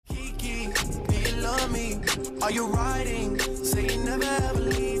Are you riding? Say you never ever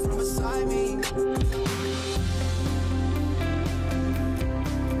leave from beside me.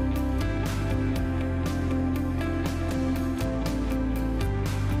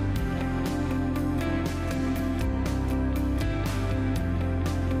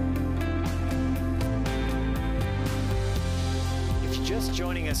 Just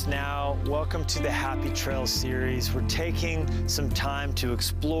joining us now, welcome to the Happy Trails series. We're taking some time to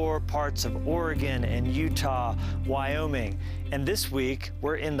explore parts of Oregon and Utah, Wyoming. And this week,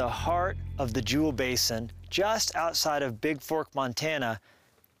 we're in the heart of the Jewel Basin, just outside of Big Fork, Montana,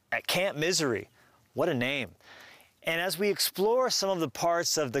 at Camp Misery. What a name. And as we explore some of the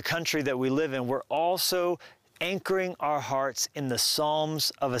parts of the country that we live in, we're also anchoring our hearts in the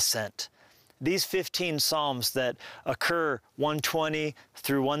Psalms of Ascent. These 15 Psalms that occur 120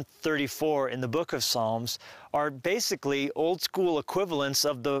 through 134 in the book of Psalms are basically old school equivalents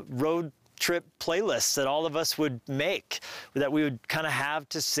of the road trip playlists that all of us would make, that we would kind of have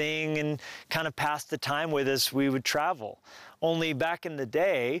to sing and kind of pass the time with as we would travel. Only back in the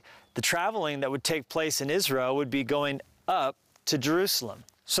day, the traveling that would take place in Israel would be going up to Jerusalem.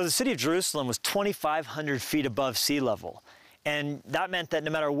 So the city of Jerusalem was 2,500 feet above sea level. And that meant that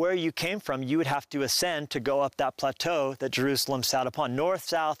no matter where you came from, you would have to ascend to go up that plateau that Jerusalem sat upon. North,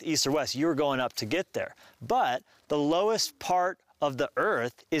 south, east, or west, you were going up to get there. But the lowest part of the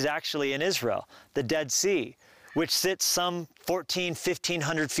earth is actually in Israel, the Dead Sea, which sits some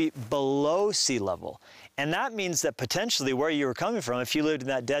 1,500 feet below sea level. And that means that potentially where you were coming from, if you lived in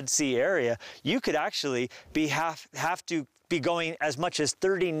that Dead Sea area, you could actually have to be going as much as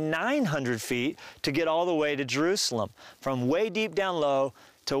 3,900 feet to get all the way to Jerusalem, from way deep down low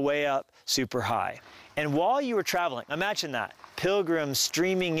to way up super high. And while you were traveling, imagine that, pilgrims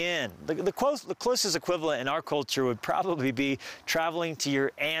streaming in. The closest equivalent in our culture would probably be traveling to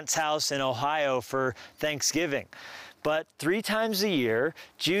your aunt's house in Ohio for Thanksgiving. But 3 times a year,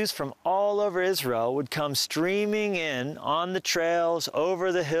 Jews from all over Israel would come streaming in on the trails,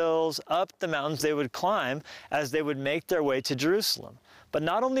 over the hills, up the mountains they would climb as they would make their way to Jerusalem. But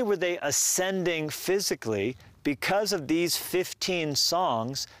not only were they ascending physically, because of these 15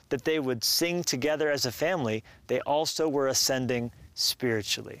 songs that they would sing together as a family, they also were ascending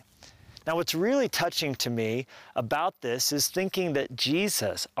spiritually. Now, what's really touching to me about this is thinking that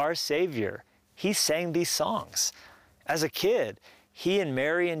Jesus, our Savior, he sang these songs. As a kid, he and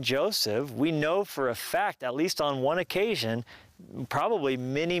Mary and Joseph, we know for a fact, at least on one occasion, probably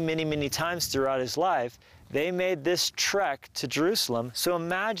many times throughout his life, they made this trek to Jerusalem. So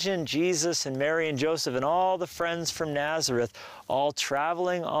imagine Jesus and Mary and Joseph and all the friends from Nazareth all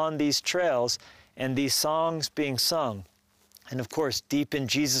traveling on these trails and these songs being sung. And of course, deep in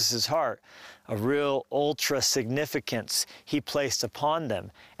Jesus' heart, a real ultra significance he placed upon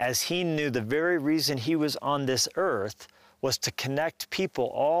them, as he knew the very reason he was on this earth was to connect people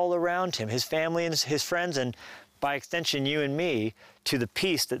all around him, his family and his friends, and by extension, you and me, to the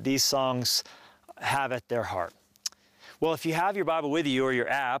peace that these songs have at their heart. Well, if you have your Bible with you or your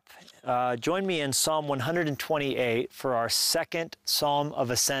app, join me in Psalm 128 for our second Psalm of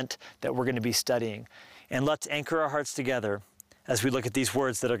Ascent that we're going to be studying. And let's anchor our hearts together as we look at these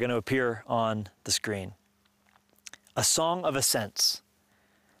words that are going to appear on the screen. A Song of Ascents.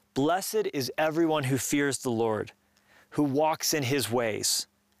 Blessed is everyone who fears the Lord, who walks in his ways.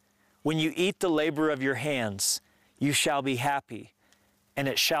 When you eat the labor of your hands, you shall be happy, and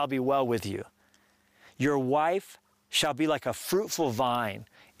it shall be well with you. Your wife shall be like a fruitful vine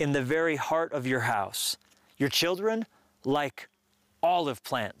in the very heart of your house. Your children like olive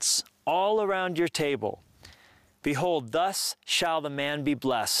plants all around your table. Behold, thus shall the man be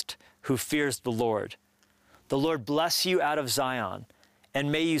blessed who fears the Lord. The Lord bless you out of Zion,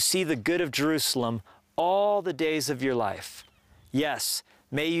 and may you see the good of Jerusalem all the days of your life. Yes,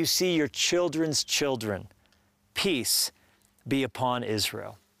 may you see your children's children. Peace be upon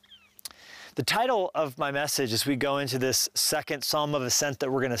Israel. The title of my message as we go into this second Psalm of Ascent that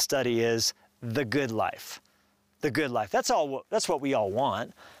we're going to study is The Good Life. The good life. That's what we all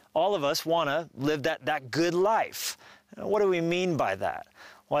want. All of us want to live that good life. What do we mean by that?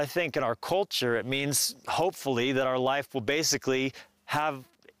 Well, I think in our culture, it means hopefully that our life will basically have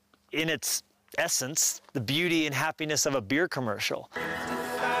in its essence the beauty and happiness of a beer commercial.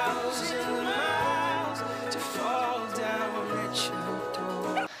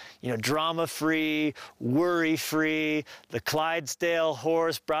 You know, drama-free, worry-free, the Clydesdale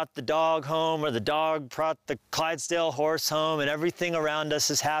horse brought the dog home, or the dog brought the Clydesdale horse home, and everything around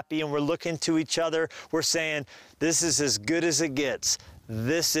us is happy, and we're looking to each other. We're saying, this is as good as it gets.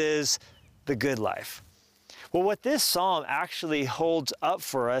 This is the good life. Well, what this psalm actually holds up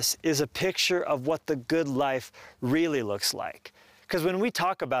for us is a picture of what the good life really looks like. Because when we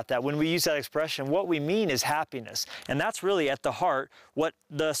talk about that, when we use that expression, what we mean is happiness. And that's really at the heart what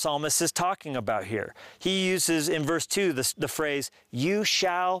the psalmist is talking about here. He uses in verse 2 the phrase, "You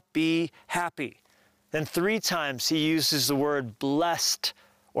shall be happy." Then 3 times he uses the word blessed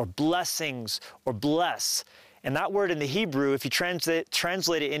or blessings or bless. And that word in the Hebrew, if you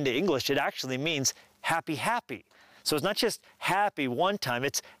translate it into English, it actually means happy, happy. So it's not just happy one time,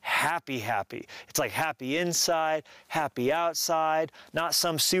 it's happy, happy. It's like happy inside, happy outside, not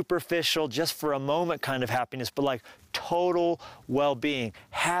some superficial, just for a moment kind of happiness, but like total well-being,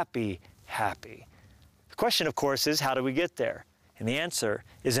 happy, happy. The question, of course, is how do we get there? And the answer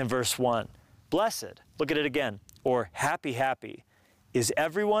is in verse 1. Blessed, look at it again, or happy, happy, is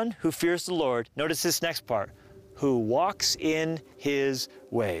everyone who fears the Lord, notice this next part, who walks in his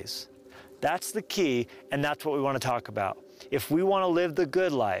ways. That's the key, and that's what we want to talk about. If we want to live the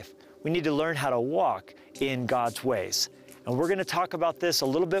good life, we need to learn how to walk in God's ways. And we're going to talk about this a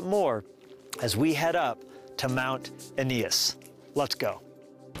little bit more as we head up to Mount Aeneas. Let's go.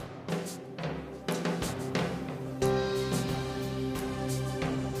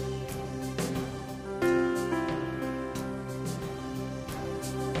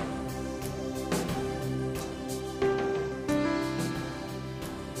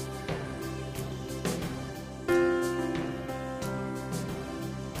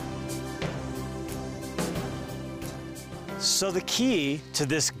 So the key to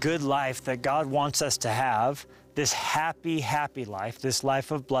this good life that God wants us to have, this happy, happy life, this life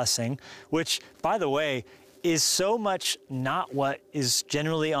of blessing, which, by the way, is so much not what is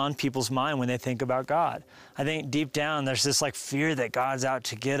generally on people's mind when they think about God. I think deep down there's this like fear that God's out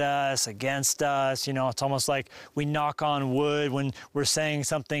to get us, against us. You know, it's almost like we knock on wood when we're saying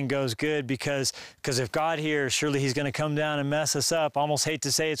something goes good because if God here, surely he's going to come down and mess us up. I almost hate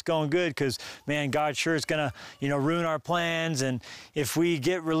to say it's going good because, man, God sure is going to, ruin our plans. And if we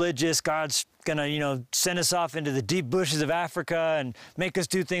get religious, God's gonna, send us off into the deep bushes of Africa and make us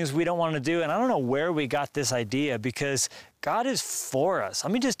do things we don't want to do. And I don't know where we got this idea because God is for us.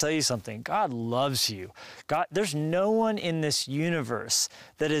 Let me just tell you something. God loves you. There's no one in this universe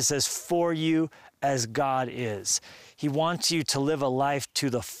that is as for you as God is. He wants you to live a life to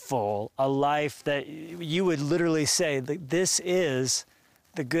the full, a life that you would literally say that this is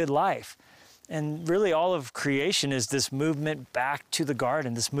the good life. And really all of creation is this movement back to the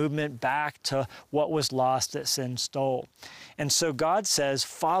garden, this movement back to what was lost that sin stole. And so God says,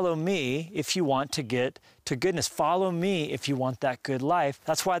 follow me if you want to get to goodness. Follow me if you want that good life.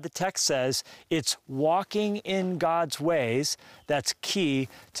 That's why the text says it's walking in God's ways that's key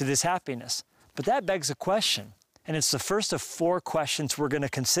to this happiness. But that begs a question. And it's the first of 4 questions we're going to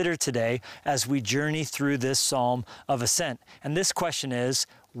consider today as we journey through this Psalm of Ascent. And this question is,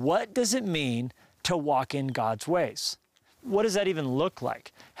 what does it mean to walk in God's ways? What does that even look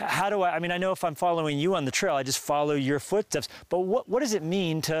like? How do I know if I'm following you on the trail, I just follow your footsteps, but what does it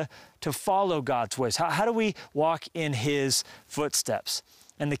mean to follow God's ways? How do we walk in his footsteps?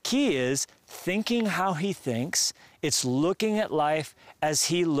 And the key is thinking how he thinks. It's looking at life as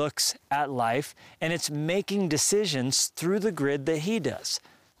he looks at life, and it's making decisions through the grid that he does.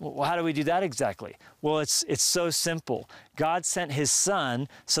 Well, how do we do that exactly? Well, it's so simple. God sent his son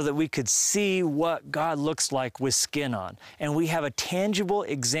so that we could see what God looks like with skin on. And we have a tangible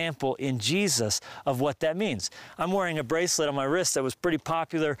example in Jesus of what that means. I'm wearing a bracelet on my wrist that was pretty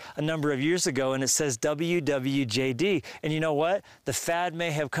popular a number of years ago, and it says WWJD. And you know what? The fad may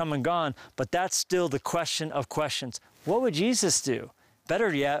have come and gone, but that's still the question of questions. What would Jesus do?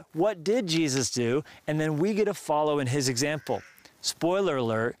 Better yet, what did Jesus do? And then we get to follow in his example. Spoiler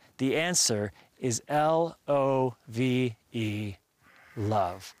alert, the answer is L-O-V-E,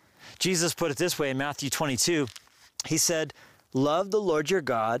 love. Jesus put it this way in Matthew 22. He said, love the Lord your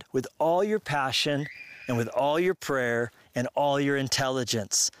God with all your passion and with all your prayer and all your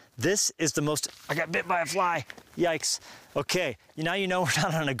intelligence. This is the most, I got bit by a fly. Yikes. Okay, now you know we're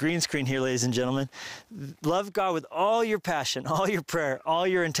not on a green screen here, ladies and gentlemen. Love God with all your passion, all your prayer, all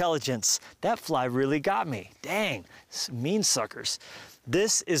your intelligence. That fly really got me. Dang, mean suckers.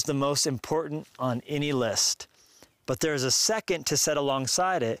 This is the most important on any list. But there's a second to set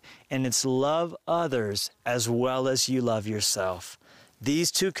alongside it, and it's love others as well as you love yourself.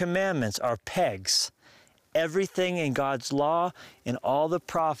 These 2 commandments are pegs. Everything in God's law and all the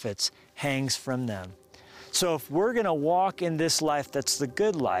prophets hangs from them. So if we're going to walk in this life that's the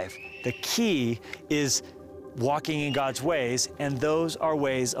good life, the key is walking in God's ways, and those are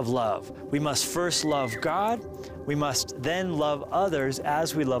ways of love. We must first love God. We must then love others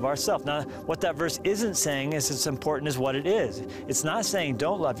as we love ourselves. Now, what that verse isn't saying is as important as what it is. It's not saying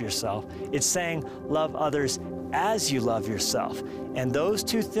don't love yourself. It's saying love others as you love yourself. And those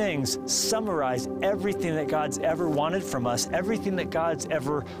two things summarize everything that God's ever wanted from us, everything that God's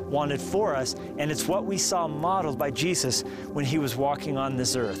ever wanted for us, and it's what we saw modeled by Jesus when he was walking on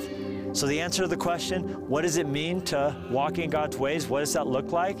this earth. So the answer to the question, what does it mean to walk in God's ways? What does that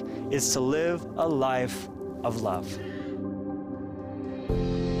look like? Is to live a life of love.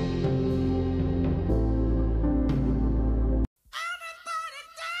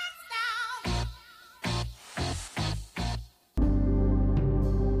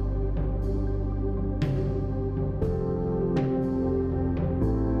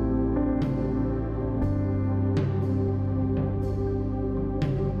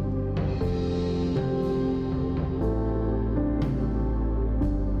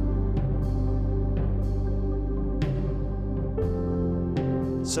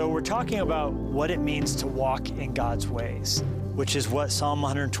 So we're talking about what it means to walk in God's ways, which is what Psalm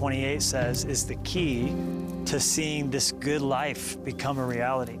 128 says is the key to seeing this good life become a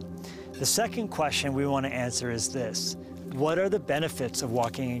reality. The second question we want to answer is this: what are the benefits of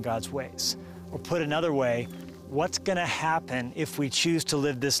walking in God's ways? Or put another way, what's going to happen if we choose to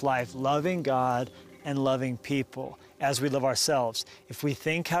live this life loving God and loving people as we love ourselves? If we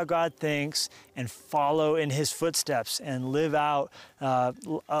think how God thinks and follow in his footsteps and live out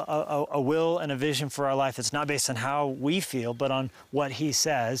a will and a vision for our life that's not based on how we feel, but on what he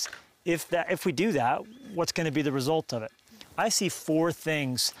says, if we do that, what's going to be the result of it? I see four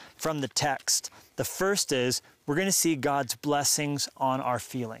things from the text. The first is we're going to see God's blessings on our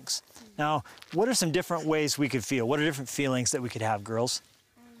feelings. Now, what are some different ways we could feel? What are different feelings that we could have, girls?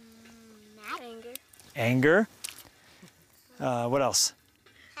 Anger. What else?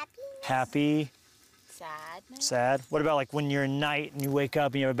 Happy. Sad. What about like when you're at night and you wake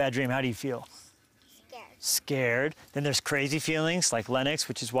up and you have a bad dream? How do you feel? Scared. Then there's crazy feelings like Lennox,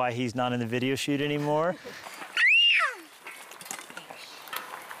 which is why he's not in the video shoot anymore.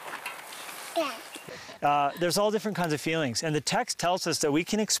 There's all different kinds of feelings. And the text tells us that we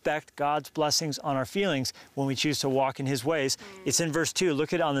can expect God's blessings on our feelings when we choose to walk in his ways. It's in verse 2.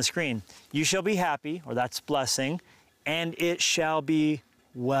 Look at it on the screen. You shall be happy, or that's blessing, and it shall be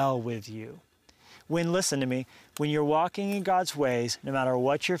well with you. Listen to me, when you're walking in God's ways, no matter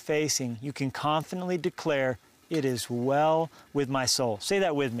what you're facing, you can confidently declare, it is well with my soul. Say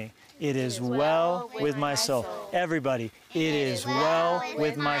that with me. It is well with my soul. Everybody, it is well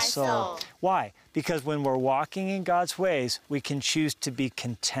with my soul. Why? Because when we're walking in God's ways, we can choose to be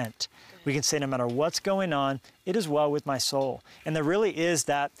content. We can say, no matter what's going on, it is well with my soul. And there really is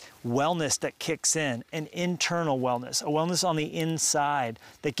that wellness that kicks in, an internal wellness, a wellness on the inside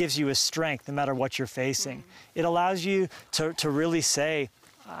that gives you a strength no matter what you're facing. It allows you to really say,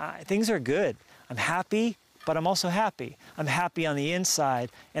 things are good. I'm happy, but I'm also happy. I'm happy on the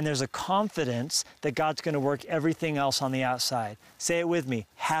inside, and there's a confidence that God's going to work everything else on the outside. Say it with me,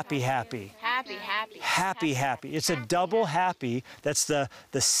 happy, happy. Happy, happy. Happy, happy. It's a double happy. That's the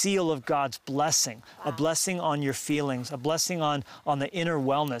seal of God's blessing. A blessing on your feelings, a blessing on the inner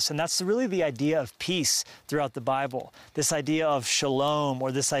wellness. And that's really the idea of peace throughout the Bible. This idea of shalom,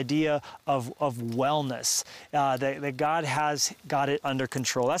 or this idea of wellness, that God has got it under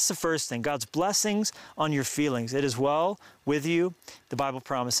control. That's the first thing, God's blessings on your feelings. It is well with you, the Bible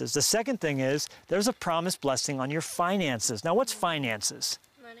promises. The second thing is there's a promised blessing on your finances. Now, what's finances?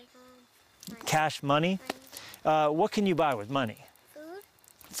 Money. Cash, money. What can you buy with money?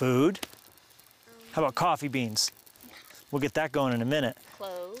 Food. How about coffee beans? We'll get that going in a minute.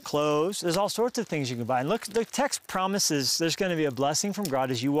 Clothes. There's all sorts of things you can buy. And look, the text promises there's going to be a blessing from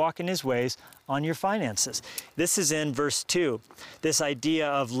God as you walk in his ways on your finances. This is in verse 2, this idea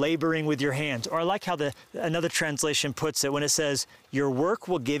of laboring with your hands. Or I like how another translation puts it when it says, your work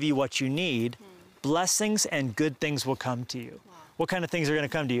will give you what you need, blessings and good things will come to you. Wow. What kind of things are going to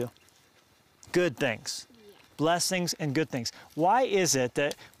come to you? Good things. Blessings and good things. Why is it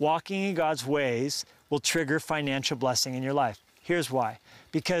that walking in God's ways will trigger financial blessing in your life? Here's why.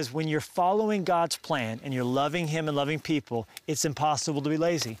 Because when you're following God's plan and you're loving him and loving people, it's impossible to be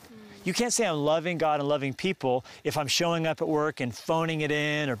lazy. You can't say I'm loving God and loving people if I'm showing up at work and phoning it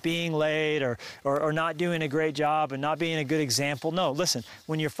in or being late or not doing a great job and not being a good example. No, listen,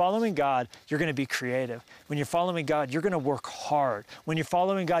 when you're following God, you're going to be creative. When you're following God, you're going to work hard. When you're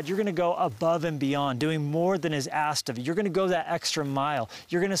following God, you're going to go above and beyond, doing more than is asked of you. You're going to go that extra mile.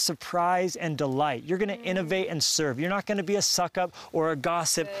 You're going to surprise and delight. You're going to innovate and serve. You're not going to be a suck-up or a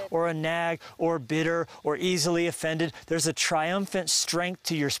gossip or a nag or bitter or easily offended. There's a triumphant strength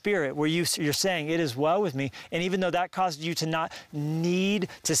to your spirit where you're saying, it is well with me. And even though that caused you to not need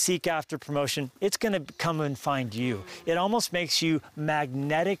to seek after promotion, it's going to come and find you. It almost makes you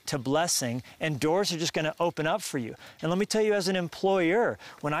magnetic to blessing, and doors are just going to open up for you. And let me tell you, as an employer,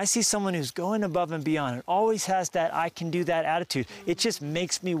 when I see someone who's going above and beyond and always has that I can do that attitude, it just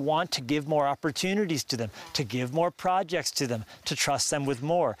makes me want to give more opportunities to them, to give more projects to them, to trust them with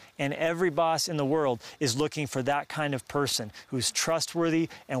more. And every boss in the world is looking for that kind of person who's trustworthy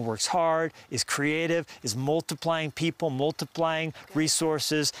and works hard, is creative, is multiplying people, multiplying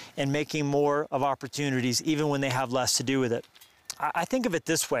resources, and making more of opportunities even when they have less to do with it. I think of it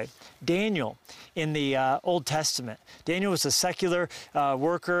this way. Daniel in the Old Testament. Daniel was a secular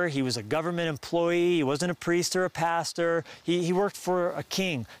worker. He was a government employee. He wasn't a priest or a pastor. He worked for a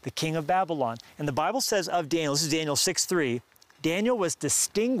king, the king of Babylon. And the Bible says of Daniel, this is Daniel 6:3, Daniel was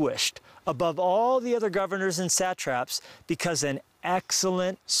distinguished above all the other governors and satraps because an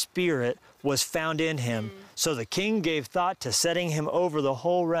excellent spirit was found in him. So the king gave thought to setting him over the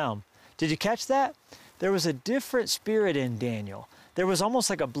whole realm. Did you catch that? There was a different spirit in Daniel. There was almost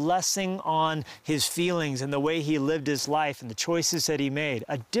like a blessing on his feelings and the way he lived his life and the choices that he made.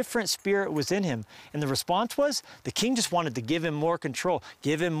 A different spirit was in him. And the response was, the king just wanted to give him more control,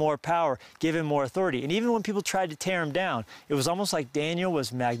 give him more power, give him more authority. And even when people tried to tear him down, it was almost like Daniel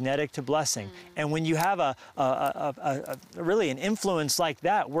was magnetic to blessing. And when you have really an influence like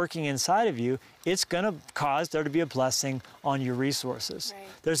that working inside of you, it's going to cause there to be a blessing on your resources. Right.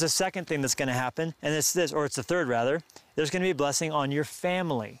 There's a second thing that's going to happen, and it's this, or it's the third rather. There's going to be a blessing on your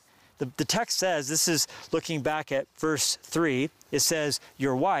family. The text says, this is looking back at verse 3, it says,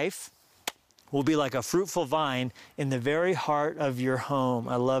 your wife will be like a fruitful vine in the very heart of your home.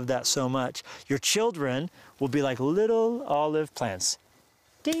 I love that so much. Your children will be like little olive plants.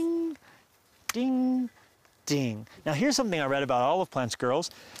 Ding, ding, ding. Now here's something I read about olive plants, girls.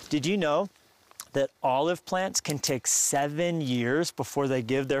 Did you know that olive plants can take 7 years before they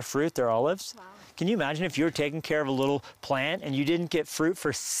give their fruit, their olives? Wow. Can you imagine if you were taking care of a little plant and you didn't get fruit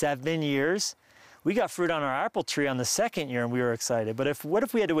for 7 years? We got fruit on our apple tree on the second year and we were excited. But what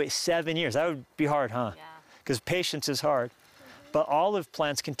if we had to wait 7 years? That would be hard, huh? Yeah. Because patience is hard. But olive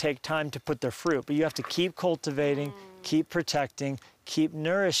plants can take time to put their fruit, but you have to keep cultivating, keep protecting, keep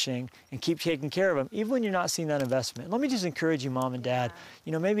nourishing, and keep taking care of them, even when you're not seeing that investment. Let me just encourage you, Mom and Dad.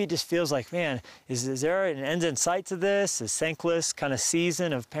 You know, maybe it just feels like, man, is there an end in sight to this? This thankless kind of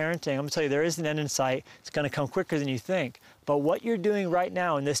season of parenting? I'm going to tell you, there is an end in sight. It's going to come quicker than you think. But what you're doing right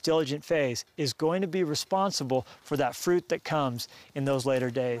now in this diligent phase is going to be responsible for that fruit that comes in those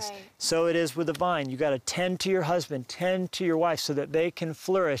later days. Right. So it is with the vine. You got to tend to your husband, tend to your wife so that they can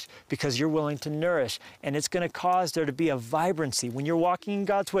flourish because you're willing to nourish. And it's going to cause there to be a vibrancy. When you're walking in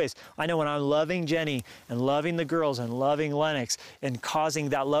God's ways, I know when I'm loving Jenny and loving the girls and loving Lennox and causing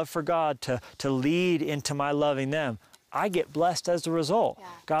that love for God to lead into my loving them, I get blessed as a result. Yeah.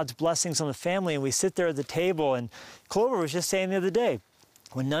 God's blessings on the family, and we sit there at the table, and Clover was just saying the other day,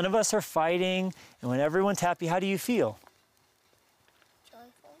 when none of us are fighting and when everyone's happy, how do you feel?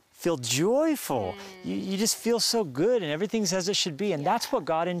 Joyful. Feel joyful. You just feel so good and everything's as it should be, and that's what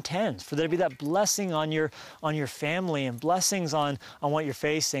God intends, for there to be that blessing on your family and blessings on what you're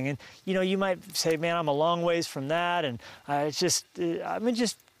facing. And you know, you might say, man, I'm a long ways from that, and just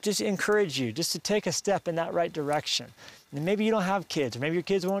encourage you just to take a step in that right direction. And maybe you don't have kids, or maybe your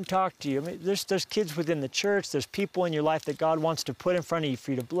kids won't talk to you. I mean, there's kids within the church, there's people in your life that God wants to put in front of you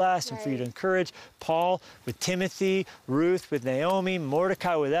for you to bless and for you to encourage. Paul with Timothy, Ruth with Naomi,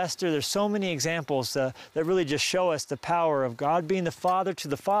 Mordecai with Esther. There's so many examples that really just show us the power of God being the father to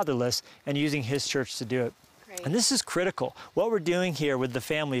the fatherless and using his church to do it. And this is critical. What we're doing here with the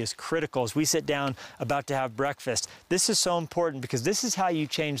family is critical as we sit down about to have breakfast. This is so important because this is how you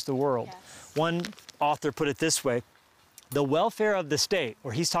change the world. Yes. One author put it this way, the welfare of the state,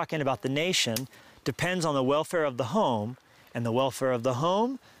 or he's talking about the nation, depends on the welfare of the home, and the welfare of the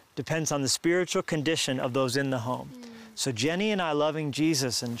home depends on the spiritual condition of those in the home. So Jenny and I loving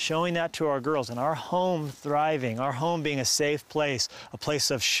Jesus and showing that to our girls, and our home thriving, our home being a safe place, a place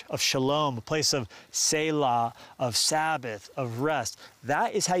of shalom, a place of Selah, of Sabbath, of rest.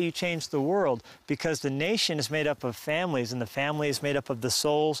 That is how you change the world, because the nation is made up of families, and the family is made up of the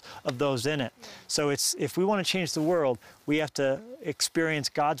souls of those in it. So if we want to change the world, we have to experience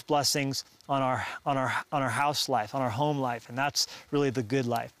God's blessings on our house life, on our home life, and that's really the good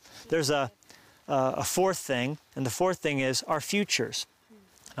life. There's a fourth thing, and the fourth thing is our futures.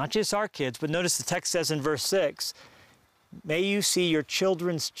 Not just our kids, but notice the text says in verse 6, may you see your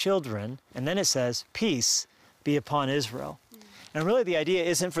children's children, and then it says, peace be upon Israel. And really the idea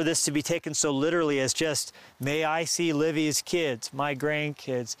isn't for this to be taken so literally as just, may I see Livy's kids, my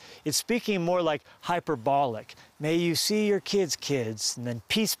grandkids. It's speaking more like hyperbolic. May you see your kids' kids, and then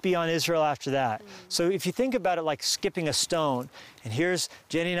peace be on Israel after that. So if you think about it like skipping a stone, and here's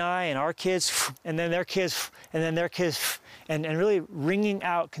Jenny and I and our kids, and then their kids, and then their kids, and really ringing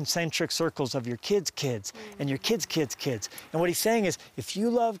out concentric circles of your kids' kids, and your kids' kids' kids. And what he's saying is, if you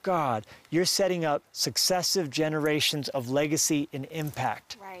love God, you're setting up successive generations of legacy and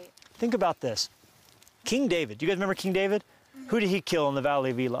impact. Right. Think about this. King David, do you guys remember King David? Who did he kill in the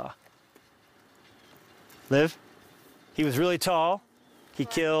Valley of Elah? Liv? He was really tall. He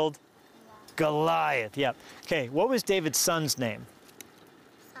killed Goliath. Yep. Okay, what was David's son's name?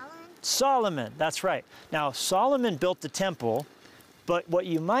 Solomon, that's right. Now, Solomon built the temple, but what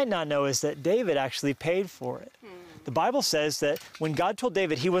you might not know is that David actually paid for it. The Bible says that when God told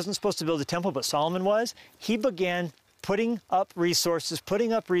David he wasn't supposed to build a temple, but Solomon was, he began putting up resources,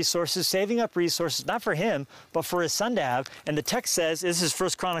 saving up resources, not for him, but for his son to have. And the text says, this is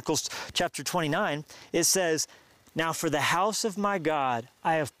 1 Chronicles chapter 29, it says, now for the house of my God,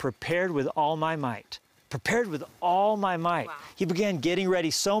 I have prepared with all my might. Prepared with all my might. Wow. He began getting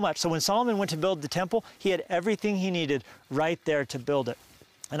ready so much. So when Solomon went to build the temple, he had everything he needed right there to build it.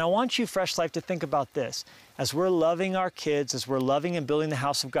 And I want you, Fresh Life, to think about this. As we're loving our kids, as we're loving and building the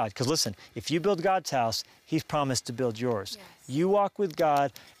house of God, because listen, if you build God's house, he's promised to build yours. Yes. You walk with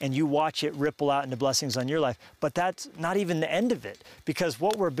God and you watch it ripple out into blessings on your life. But that's not even the end of it, because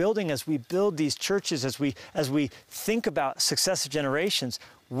what we're building as we build these churches, as we think about successive generations,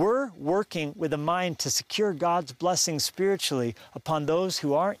 we're working with a mind to secure God's blessings spiritually upon those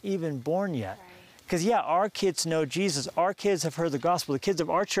who aren't even born yet. Right. Because yeah, our kids know Jesus. Our kids have heard the gospel. The kids of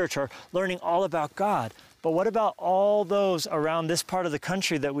our church are learning all about God. But what about all those around this part of the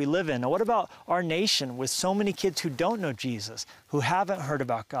country that we live in? And what about our nation with so many kids who don't know Jesus, who haven't heard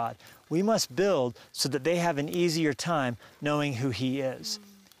about God? We must build so that they have an easier time knowing who he is.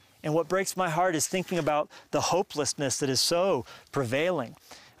 And what breaks my heart is thinking about the hopelessness that is so prevailing.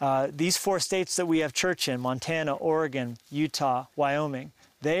 These 4 states that we have church in, Montana, Oregon, Utah, Wyoming,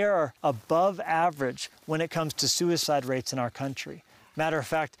 they are above average when it comes to suicide rates in our country. Matter of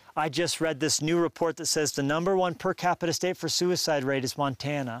fact, I just read this new report that says the number 1 per capita state for suicide rate is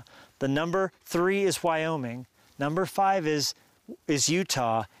Montana. The number 3 is Wyoming. Number 5 is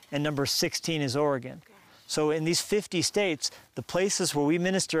Utah. And number 16 is Oregon. So in these 50 states, the places where we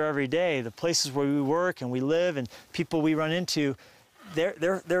minister every day, the places where we work and we live and people we run into,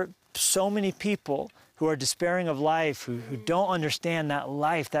 there are so many people who are despairing of life, who don't understand that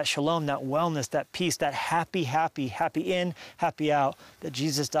life, that shalom, that wellness, that peace, that happy in, happy out that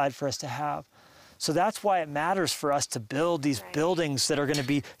Jesus died for us to have. So that's why it matters for us to build these buildings that are going to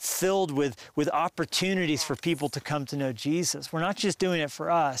be filled with opportunities for people to come to know Jesus. We're not just doing it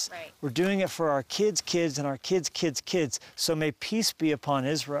for us. Right. We're doing it for our kids' kids and our kids' kids' kids. So may peace be upon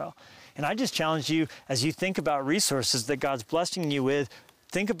Israel. And I just challenge you, as you think about resources that God's blessing you with,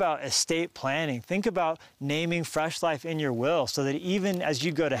 think about estate planning. Think about naming Fresh Life in your will so that even as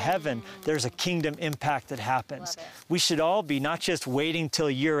you go to heaven, there's a kingdom impact that happens. We should all be not just waiting till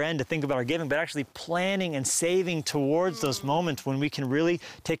year end to think about our giving, but actually planning and saving towards those moments when we can really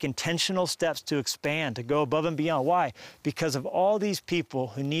take intentional steps to expand, to go above and beyond. Why? Because of all these people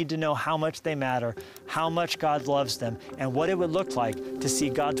who need to know how much they matter, how much God loves them, and what it would look like to see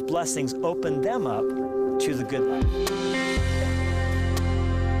God's blessings open them up to the good life.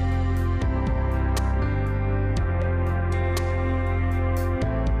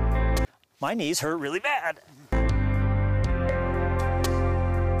 My knees hurt really bad.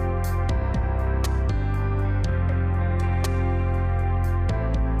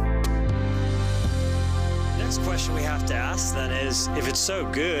 Next question we have to ask then is, if it's so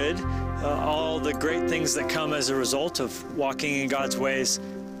good, all the great things that come as a result of walking in God's ways,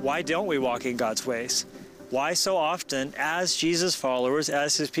 why don't we walk in God's ways? Why so often, as Jesus followers,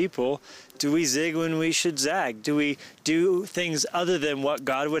 as his people, do we zig when we should zag? Do we do things other than what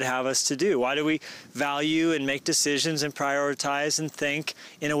God would have us to do? Why do we value and make decisions and prioritize and think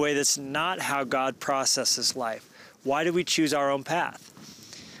in a way that's not how God processes life? Why do we choose our own path?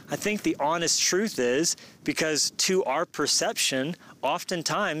 I think the honest truth is because to our perception,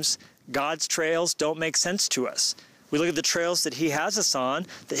 oftentimes God's trails don't make sense to us. We look at the trails that he has us on,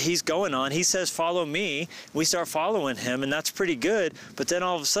 that he's going on. He says, follow me. We start following him, and that's pretty good. But then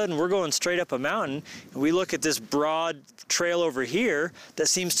all of a sudden, we're going straight up a mountain, and we look at this broad trail over here that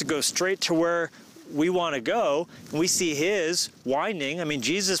seems to go straight to where we want to go, and we see his winding. I mean,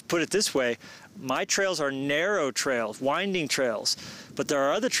 Jesus put it this way, my trails are narrow trails, winding trails, but there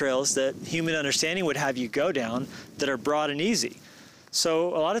are other trails that human understanding would have you go down that are broad and easy. So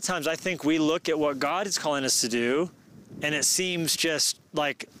a lot of times I think we look at what God is calling us to do, and it seems just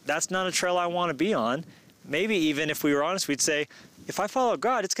like, that's not a trail I want to be on. Maybe even if we were honest, we'd say, if I follow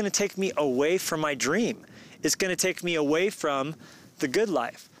God, it's going to take me away from my dream. It's going to take me away from the good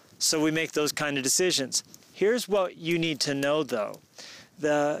life. So we make those kind of decisions. Here's what you need to know, though.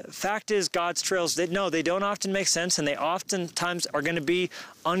 The fact is, God's trails, they don't often make sense, and they oftentimes are going to be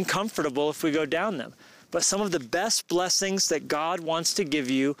uncomfortable if we go down them. But some of the best blessings that God wants to give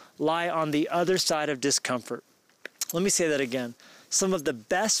you lie on the other side of discomfort. Let me say that again. Some of the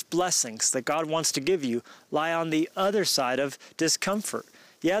best blessings that God wants to give you lie on the other side of discomfort.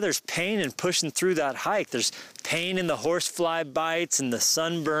 Yeah, there's pain in pushing through that hike. There's pain in the horsefly bites and the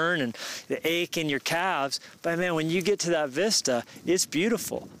sunburn and the ache in your calves. But man, when you get to that vista, it's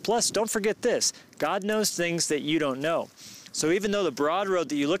beautiful. Plus, don't forget this. God knows things that you don't know. So even though the broad road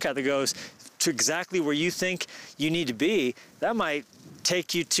that you look at that goes to exactly where you think you need to be, that might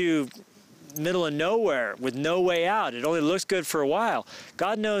take you to middle of nowhere with no way out. It only looks good for a while.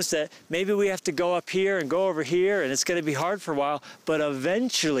 God knows that maybe we have to go up here and go over here, and it's going to be hard for a while, but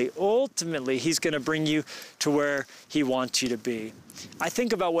eventually, ultimately, he's going to bring you to where he wants you to be. I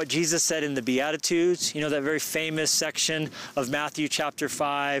think about what Jesus said in the Beatitudes, you know, that very famous section of Matthew chapter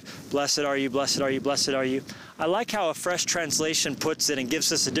 5, blessed are you, blessed are you, blessed are you. I like how a Fresh Translation puts it and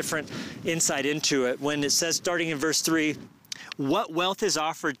gives us a different insight into it when it says, starting in verse 3, what wealth is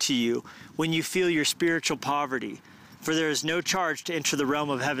offered to you when you feel your spiritual poverty? For there is no charge to enter the realm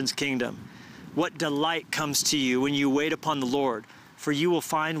of heaven's kingdom. What delight comes to you when you wait upon the Lord? For you will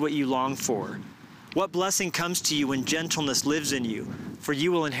find what you long for. What blessing comes to you when gentleness lives in you? For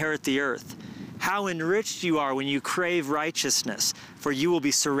you will inherit the earth. How enriched you are when you crave righteousness, for you will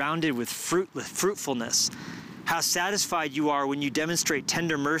be surrounded with fruitfulness. How satisfied you are when you demonstrate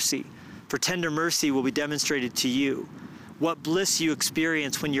tender mercy, for tender mercy will be demonstrated to you. What bliss you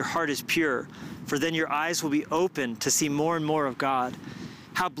experience when your heart is pure, for then your eyes will be open to see more and more of God.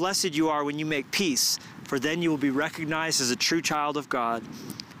 How blessed you are when you make peace, for then you will be recognized as a true child of God.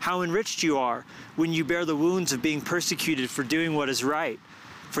 How enriched you are when you bear the wounds of being persecuted for doing what is right,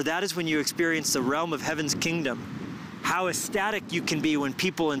 for that is when you experience the realm of heaven's kingdom. How ecstatic you can be when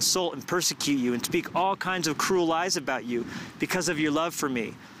people insult and persecute you and speak all kinds of cruel lies about you because of your love for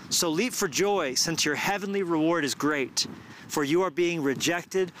me. So leap for joy, since your heavenly reward is great, for you are being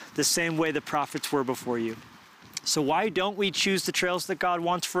rejected the same way the prophets were before you. So why don't we choose the trails that God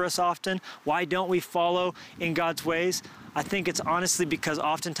wants for us often? Why don't we follow in God's ways? I think it's honestly because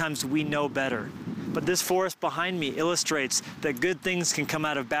oftentimes we know better. But this forest behind me illustrates that good things can come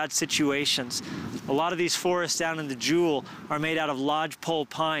out of bad situations. A lot of these forests down in the Jewel are made out of lodgepole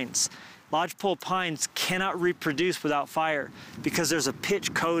pines. Lodgepole pines cannot reproduce without fire because there's a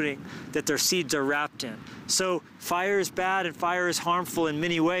pitch coating that their seeds are wrapped in. So fire is bad and fire is harmful in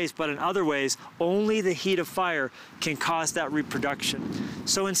many ways, but in other ways, only the heat of fire can cause that reproduction.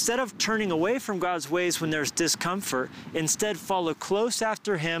 So instead of turning away from God's ways when there's discomfort, instead follow close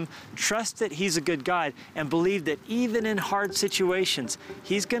after him, trust that he's a good guide, and believe that even in hard situations,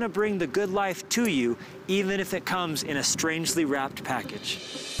 he's going to bring the good life to you, even if it comes in a strangely wrapped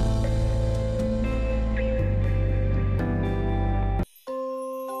package.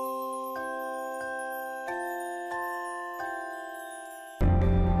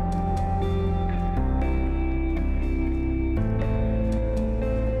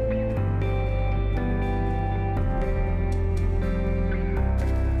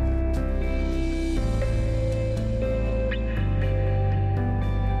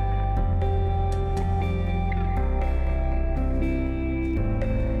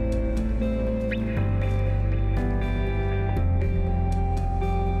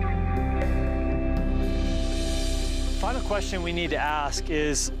 Final question we need to ask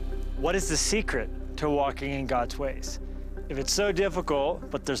is, what is the secret to walking in God's ways? if it's so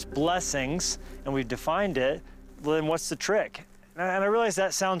difficult, but there's blessings, and we've defined it, well, then what's the trick? And I realize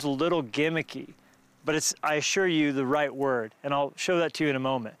that sounds a little gimmicky, but it's, I assure you, the right word, and I'll show that to you in a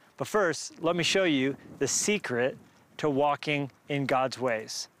moment. But first, let me show you the secret to walking in God's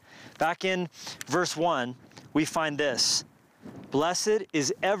ways. Back in verse 1, we find this: "Blessed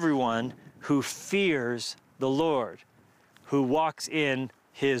is everyone who fears the Lord, who walks in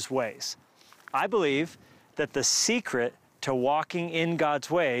his ways." I believe that the secret to walking in God's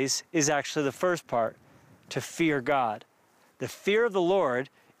ways is actually the first part, to fear God. The fear of the Lord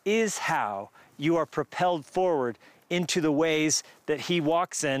is how you are propelled forward into the ways that he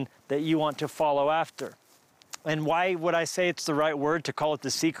walks in that you want to follow after. And why would I say it's the right word to call it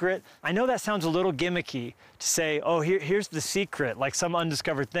the secret? I know that sounds a little gimmicky to say, oh, here's the secret, like some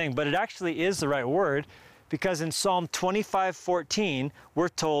undiscovered thing, but it actually is the right word, because in Psalm 25:14, we're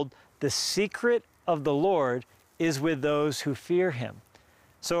told the secret of the Lord is with those who fear him.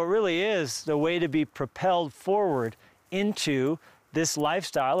 So it really is the way to be propelled forward into this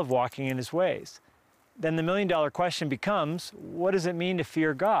lifestyle of walking in his ways. Then the million-dollar question becomes, what does it mean to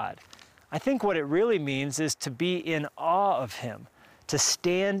fear God? I think what it really means is to be in awe of him, to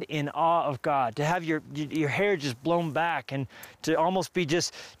stand in awe of God, to have your hair just blown back, and to almost be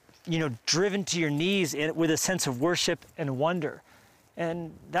just, driven to your knees with a sense of worship and wonder.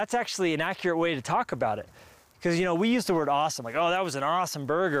 And that's actually an accurate way to talk about it. Because, we use the word awesome, like, oh, that was an awesome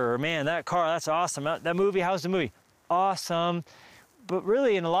burger, or man, that car, that's awesome. That movie, how's the movie? Awesome. But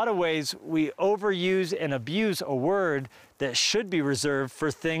really, in a lot of ways, we overuse and abuse a word that should be reserved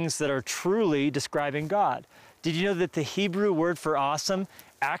for things that are truly describing God. Did you know that the Hebrew word for awesome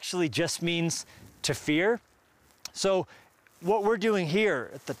actually just means to fear? So what we're doing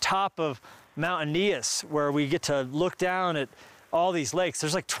here at the top of Mount Aeneas, where we get to look down at all these lakes,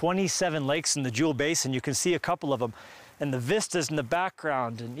 there's like 27 lakes in the Jewel Basin. You can see a couple of them. And the vistas in the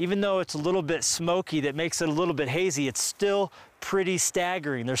background, and even though it's a little bit smoky that makes it a little bit hazy, it's still pretty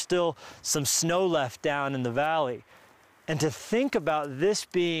staggering. There's still some snow left down in the valley. And to think about this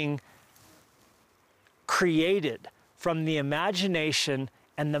being created from the imagination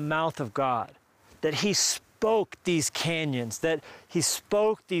and the mouth of God, that he spoke these canyons, that he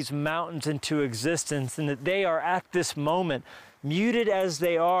spoke these mountains into existence, and that they are at this moment, muted as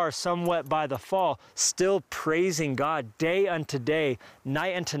they are somewhat by the fall, still praising God day unto day,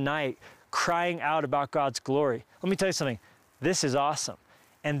 night unto night, crying out about God's glory. Let me tell you something. This is awesome.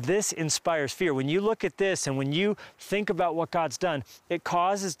 And this inspires fear. When you look at this and when you think about what God's done, it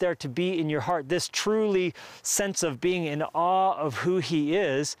causes there to be in your heart this truly sense of being in awe of who he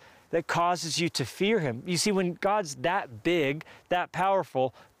is that causes you to fear him. You see, when God's that big, that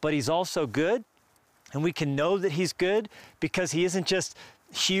powerful, but he's also good, and we can know that he's good because he isn't just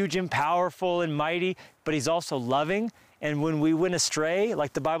huge and powerful and mighty, but he's also loving. And when we went astray,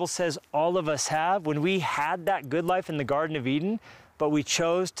 like the Bible says all of us have, when we had that good life in the Garden of Eden, but we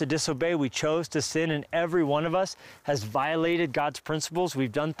chose to disobey, we chose to sin, and every one of us has violated God's principles.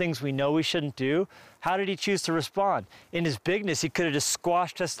 We've done things we know we shouldn't do. How did he choose to respond? In his bigness, he could have just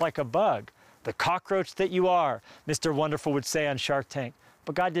squashed us like a bug. The cockroach that you are, Mr. Wonderful would say on Shark Tank.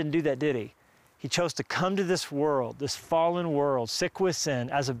 But God didn't do that, did he? He chose to come to this world, this fallen world, sick with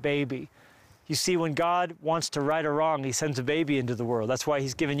sin, as a baby. You see, when God wants to right a wrong, he sends a baby into the world. That's why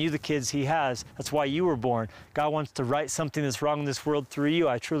he's given you the kids he has. That's why you were born. God wants to right something that's wrong in this world through you.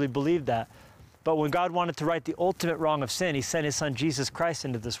 I truly believe that. But when God wanted to right the ultimate wrong of sin, he sent his son Jesus Christ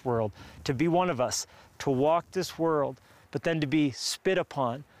into this world to be one of us, to walk this world, but then to be spit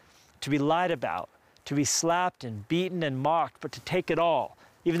upon, to be lied about, to be slapped and beaten and mocked, but to take it all.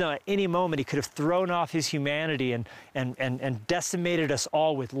 Even though at any moment he could have thrown off his humanity and decimated us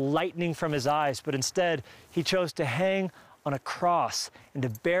all with lightning from his eyes, but instead he chose to hang on a cross and to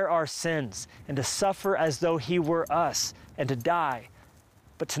bear our sins and to suffer as though he were us and to die,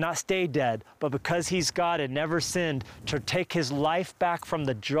 but to not stay dead, but because he's God and never sinned, to take his life back from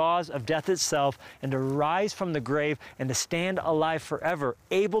the jaws of death itself and to rise from the grave and to stand alive forever,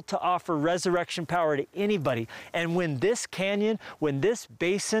 able to offer resurrection power to anybody. And when this canyon, when this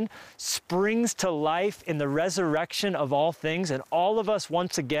basin springs to life in the resurrection of all things, and all of us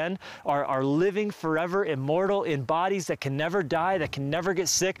once again are living forever, immortal, in bodies that can never die, that can never get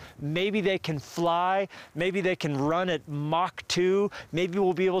sick, maybe they can fly, maybe they can run at Mach 2, maybe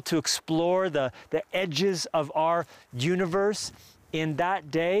we'll be able to explore the edges of our universe. In that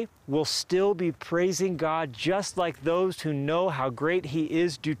day, we'll still be praising God just like those who know how great he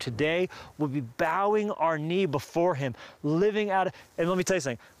is do today. We'll be bowing our knee before him, living out of, and let me tell you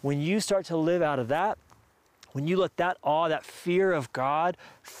something, when you start to live out of that, when you let that awe, that fear of God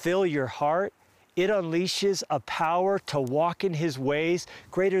fill your heart, It unleashes a power to walk in his ways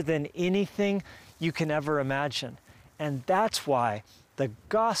greater than anything you can ever imagine. And that's why the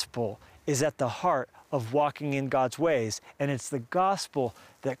gospel is at the heart of walking in God's ways. And it's the gospel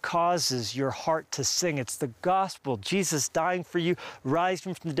that causes your heart to sing. It's the gospel, Jesus dying for you,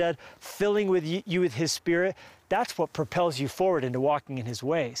 rising from the dead, filling with you with his Spirit. That's what propels you forward into walking in his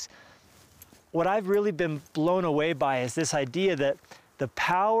ways. What I've really been blown away by is this idea that the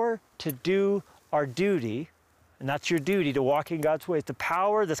power to do our duty, and that's your duty to walk in God's ways, the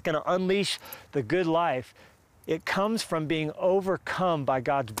power that's going to unleash the good life, it comes from being overcome by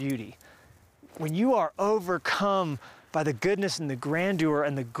God's beauty. When you are overcome by the goodness and the grandeur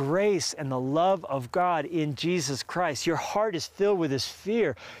and the grace and the love of God in Jesus Christ, your heart is filled with this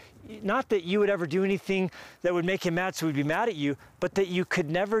fear. Not that you would ever do anything that would make him mad so he'd be mad at you, but that you could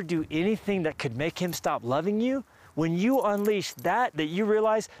never do anything that could make him stop loving you. When you unleash that you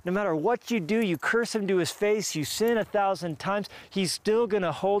realize no matter what you do, you curse him to his face, you sin 1,000 times, he's still going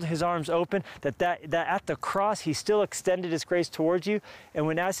to hold his arms open, that at the cross, he still extended his grace towards you. And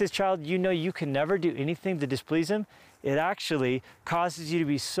when as his child, you know you can never do anything to displease him, it actually causes you to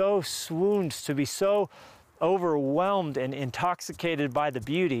be so swooned, to be so overwhelmed and intoxicated by the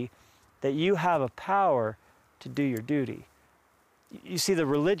beauty that you have a power to do your duty. You see, the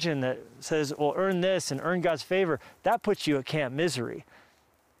religion that says, well, earn this and earn God's favor, that puts you at Camp Misery.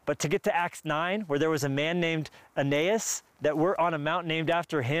 But to get to Acts 9, where there was a man named Aeneas, that we're on a mountain named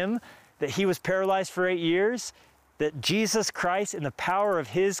after him, that he was paralyzed for 8 years, that Jesus Christ, in the power of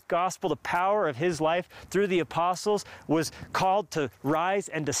his gospel, the power of his life through the apostles, was called to rise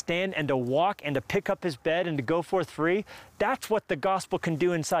and to stand and to walk and to pick up his bed and to go forth free. That's what the gospel can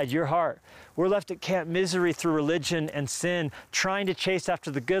do inside your heart. We're left at Camp Misery through religion and sin, trying to chase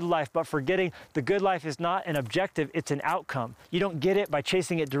after the good life, but forgetting the good life is not an objective, it's an outcome. You don't get it by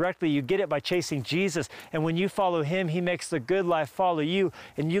chasing it directly, you get it by chasing Jesus. And when you follow him, he makes the good life follow you.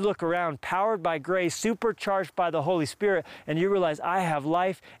 And you look around, powered by grace, supercharged by the Holy Spirit, and you realize I have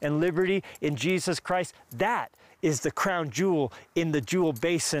life and liberty in Jesus Christ. That is the crown jewel in the jewel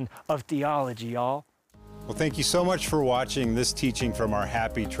basin of theology, y'all. Well, thank you so much for watching this teaching from our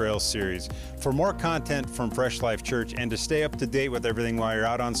Happy Trails series. For more content from Fresh Life Church and to stay up to date with everything while you're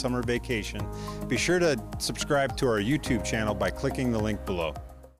out on summer vacation, be sure to subscribe to our YouTube channel by clicking the link below.